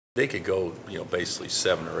They could go, basically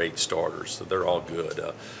 7 or 8 starters, so they're all good.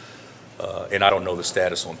 And I don't know the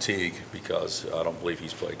status on Teague because I don't believe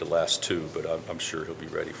he's played the last 2, but I'm sure he'll be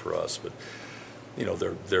ready for us. But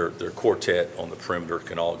their quartet on the perimeter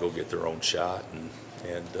can all go get their own shot and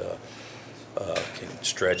can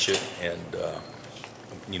stretch it and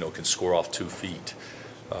can score off 2 feet,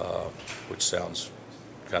 which sounds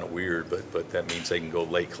kind of weird, but that means they can go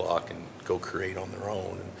late clock and go create on their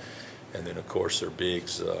own. And then, of course, their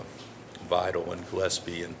bigs, Vital and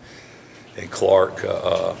Gillespie and Clark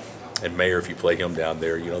and Mayer, if you play him down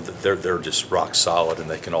there, they're just rock solid, and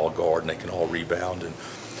they can all guard and they can all rebound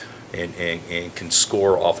and can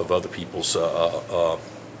score off of other people's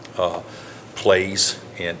plays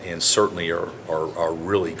and certainly are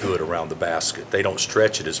really good around the basket. They don't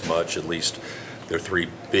stretch it as much, at least their 3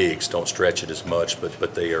 bigs don't stretch it as much,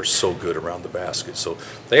 but they are so good around the basket. So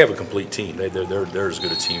they have a complete team. They're as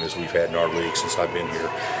good a team as we've had in our league since I've been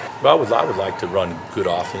here. But I would like to run good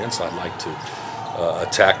offense. I'd like to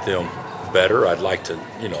attack them better. I'd like to,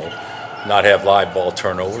 not have live ball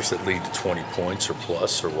turnovers that lead to 20 points or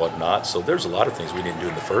plus or whatnot. So there's a lot of things we didn't do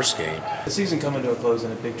in the first game. The season coming to a close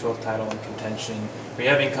in a Big 12 title in contention. Are you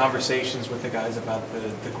having conversations with the guys about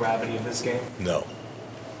the gravity of this game? No,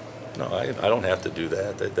 I don't have to do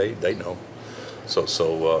that. They know. So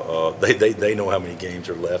they know how many games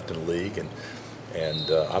are left in the league, and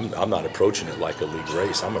I'm not approaching it like a league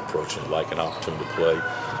race. I'm approaching it like an opportunity to play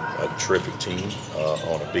a terrific team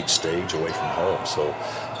on a big stage away from home. So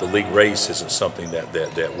the league race isn't something that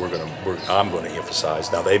I'm going to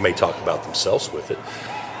emphasize. Now they may talk about themselves with it,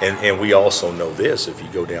 and we also know this: if you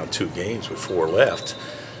go down 2 games with 4 left,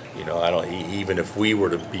 even if we were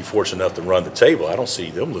to be fortunate enough to run the table, I don't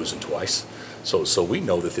see them losing twice. So we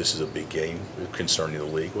know that this is a big game concerning the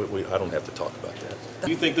league. I don't have to talk about that.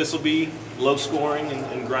 Do you think this will be low scoring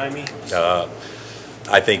and grimy?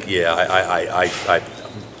 I think, yeah.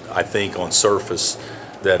 I think on surface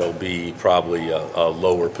that'll be probably a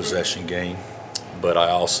lower possession game, but I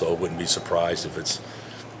also wouldn't be surprised if it's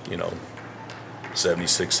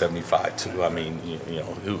 76-75 too. I mean,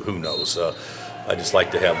 who knows? I just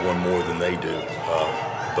like to have one more than they do,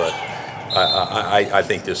 but I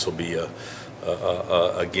think this will be a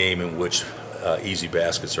game in which easy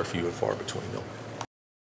baskets are few and far between them.